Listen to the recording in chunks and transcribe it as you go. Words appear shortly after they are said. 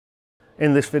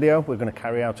In this video, we're going to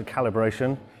carry out a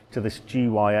calibration to this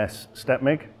GYS step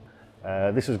MIG.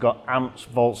 This has got amps,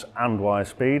 volts and wire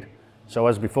speed. So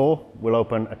as before, we'll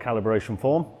open a calibration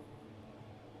form.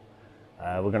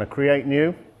 We're going to create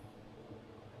new,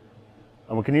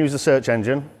 and we can use the search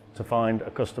engine to find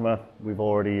a customer we've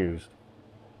already used.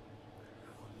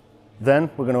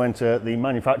 Then we're going to enter the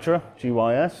manufacturer,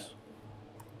 GYS,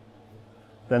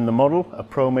 then the model, a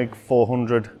ProMIG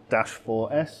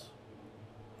 400-4S,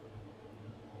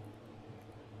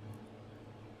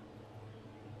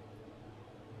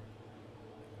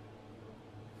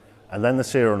 and then the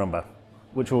serial number,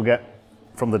 which we'll get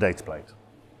from the data plate.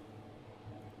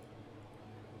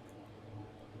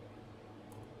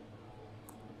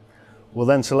 We'll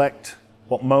then select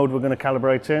what mode we're going to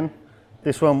calibrate in.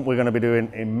 This one we're going to be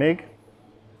doing in MIG,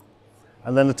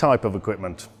 and then the type of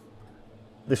equipment.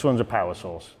 This one's a power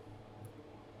source.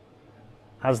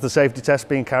 Has the safety test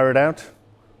been carried out?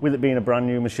 With it being a brand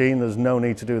new machine, there's no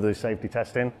need to do the safety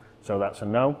testing, so that's a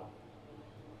no.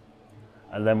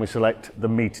 And then we select the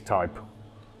meter type.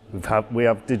 We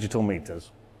have digital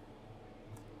meters.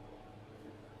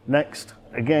 Next,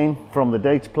 again from the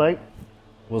data plate,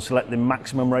 we'll select the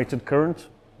maximum rated current,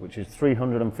 which is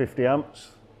 350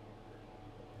 amps.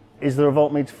 Is there a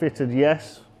voltmeter fitted?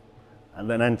 Yes. And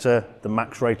then enter the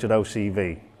max rated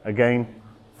OCV, again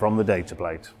from the data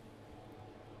plate.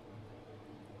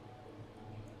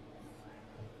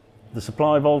 The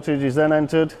supply voltage is then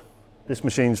entered. This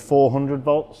machine's 400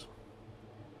 volts.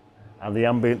 And the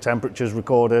ambient temperature is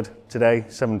recorded today,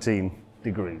 17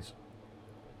 degrees.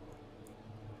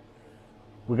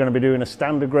 We're going to be doing a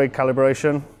standard grade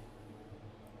calibration,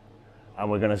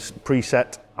 and we're going to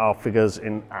preset our figures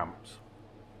in amps.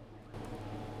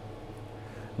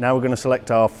 Now we're going to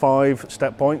select our 5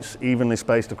 step points evenly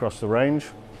spaced across the range.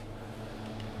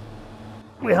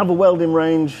 We have a welding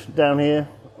range down here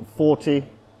of 40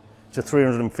 to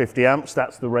 350 amps.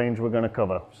 That's the range we're going to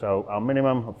cover. So our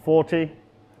minimum of 40,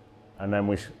 and then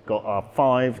we've got our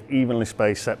 5 evenly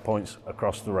spaced set points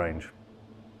across the range.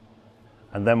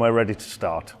 And then we're ready to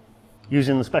start.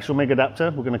 Using the special MIG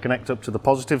adapter, we're going to connect up to the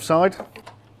positive side,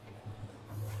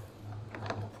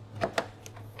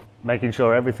 making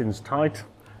sure everything's tight,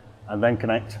 and then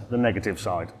connect the negative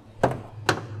side.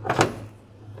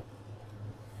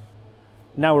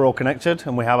 Now we're all connected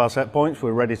and we have our set points,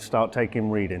 we're ready to start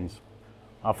taking readings.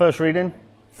 Our first reading,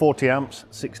 40 amps,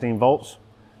 16 volts.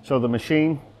 So the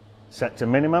machine set to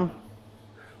minimum.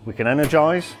 We can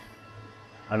energize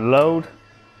and load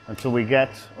until we get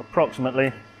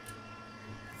approximately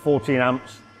 14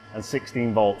 amps and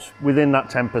 16 volts within that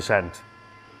 10%.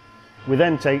 We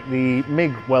then take the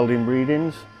MIG welding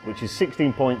readings, which is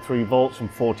 16.3 volts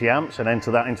and 40 amps, and enter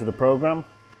that into the program.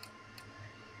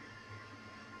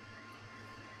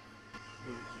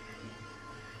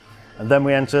 And then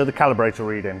we enter the calibrator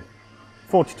reading,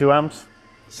 42 amps,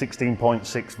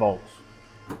 16.6 volts.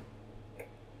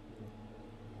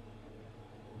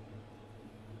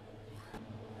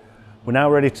 We're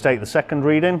now ready to take the second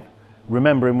reading.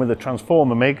 Remembering with a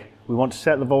transformer MIG, we want to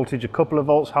set the voltage a couple of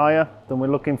volts higher than we're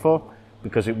looking for,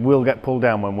 because it will get pulled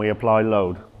down when we apply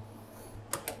load.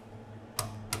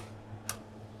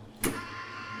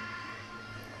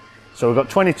 So we've got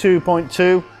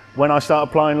 22.2. When I start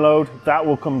applying load, that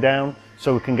will come down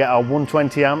so we can get our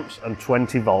 120 amps and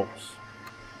 20 volts.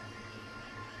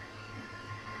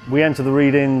 We enter the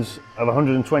readings of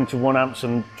 121 amps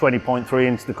and 20.3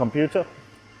 into the computer.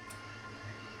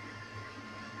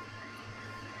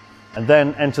 And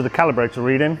then enter the calibrator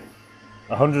reading,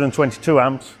 122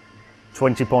 amps,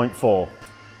 20.4.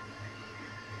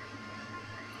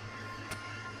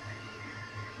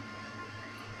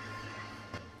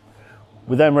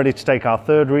 We're then ready to take our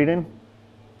third reading,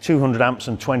 200 amps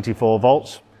and 24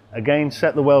 volts. Again,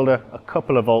 set the welder a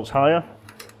couple of volts higher.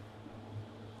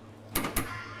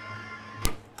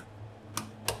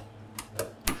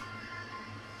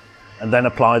 And then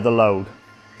apply the load.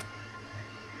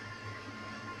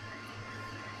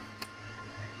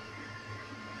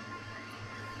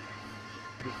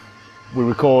 We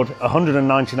record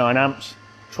 199 amps,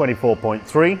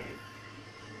 24.3.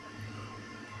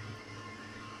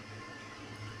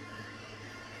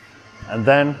 And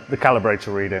then the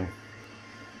calibrator reading,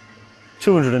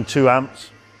 202 amps,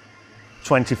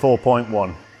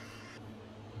 24.1.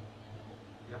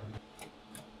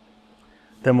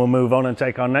 Then we'll move on and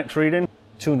take our next reading,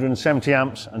 270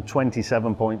 amps and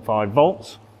 27.5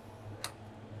 volts.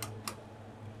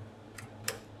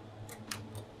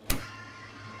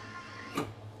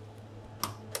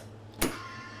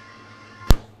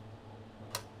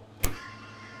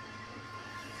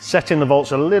 Setting the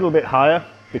volts a little bit higher,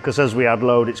 because as we add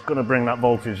load, it's going to bring that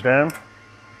voltage down.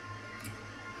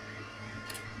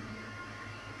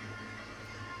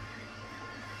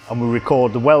 and we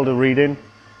record the welder reading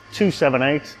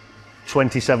 278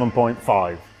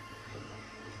 27.5.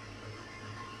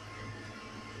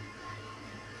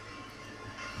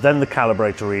 Then the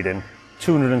calibrator reading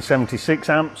 276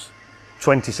 amps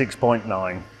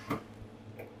 26.9.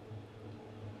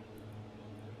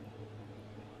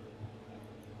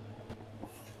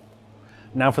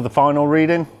 Now for the final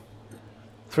reading,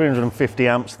 350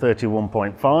 amps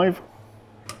 31.5.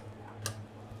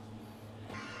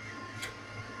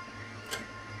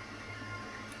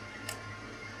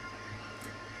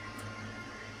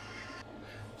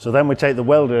 So then we take the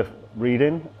welder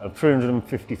reading of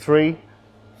 353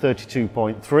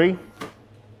 32.3.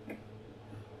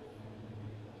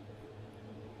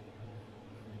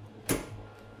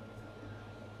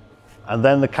 And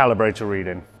then the calibrator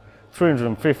reading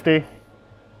 350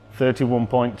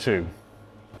 31.2.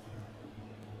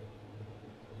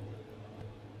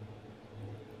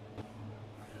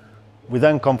 We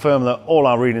then confirm that all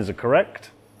our readings are correct,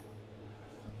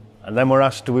 and then we're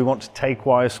asked, do we want to take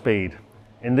wire speed?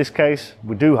 In this case,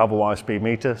 we do have a wire speed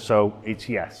meter, so it's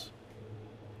yes.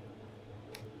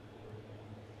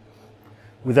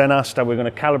 We then asked, are we going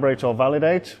to calibrate or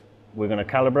validate? We're going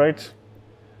to calibrate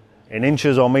in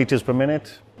inches or meters per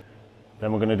minute.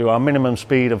 Then we're going to do our minimum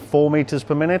speed of 4 meters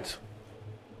per minute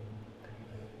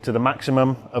to the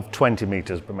maximum of 20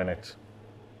 meters per minute.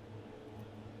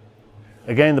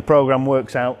 Again, the program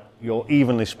works out your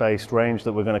evenly spaced range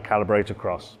that we're going to calibrate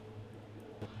across.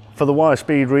 For the wire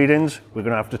speed readings, we're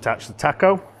going to have to attach the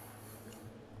tacho.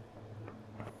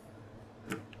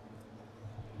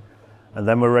 And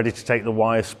then we're ready to take the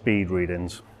wire speed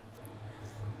readings.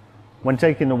 When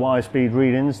taking the wire speed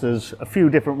readings, there's a few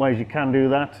different ways you can do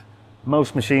that.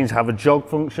 Most machines have a jog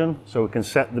function, so we can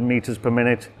set the meters per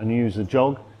minute and use the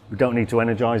jog. We don't need to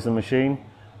energize the machine.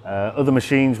 Other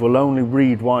machines will only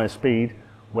read wire speed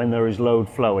when there is load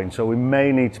flowing, so we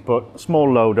may need to put a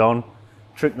small load on,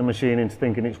 trick the machine into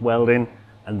thinking it's welding,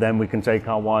 and then we can take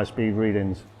our wire speed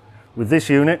readings. With this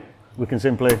unit, we can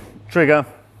simply trigger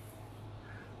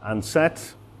and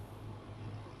set.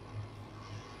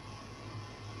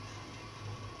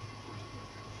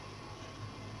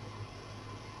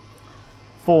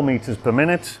 Four meters per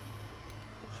minute,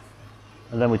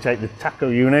 and then we take the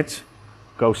tacho unit,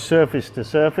 go surface to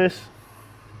surface,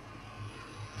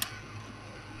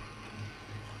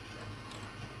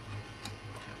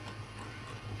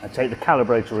 and take the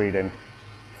calibrator reading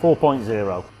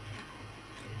 4.0.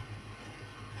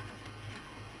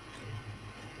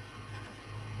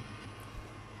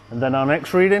 And then our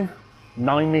next reading,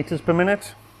 9 meters per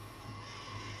minute.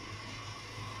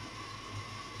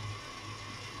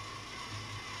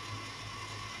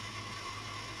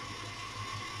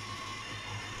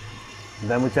 And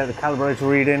then we take the calibrator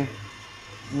reading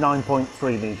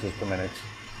 9.3 meters per minute.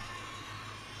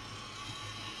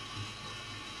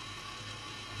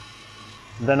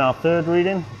 And then our third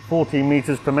reading, 14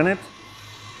 meters per minute.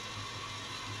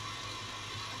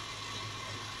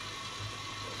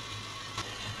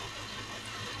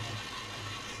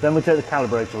 Then we take the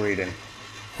calibrator reading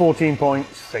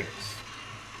 14.6.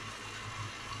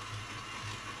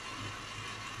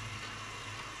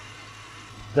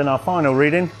 Then our final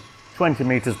reading, 20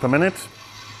 meters per minute,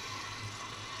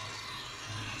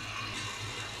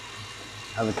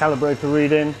 and the calibrator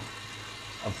reading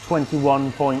of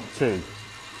 21.2.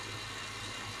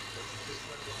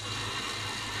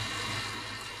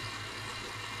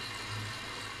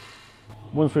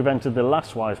 Once we've entered the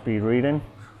last wire speed reading,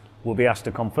 we'll be asked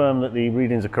to confirm that the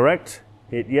readings are correct,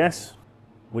 hit yes,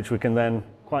 which we can then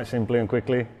quite simply and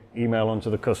quickly email on to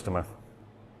the customer.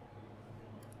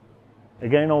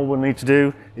 Again, all we'll need to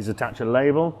do is attach a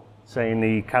label saying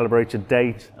the calibrated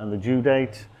date and the due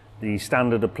date, the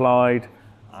standard applied,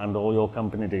 and all your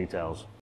company details.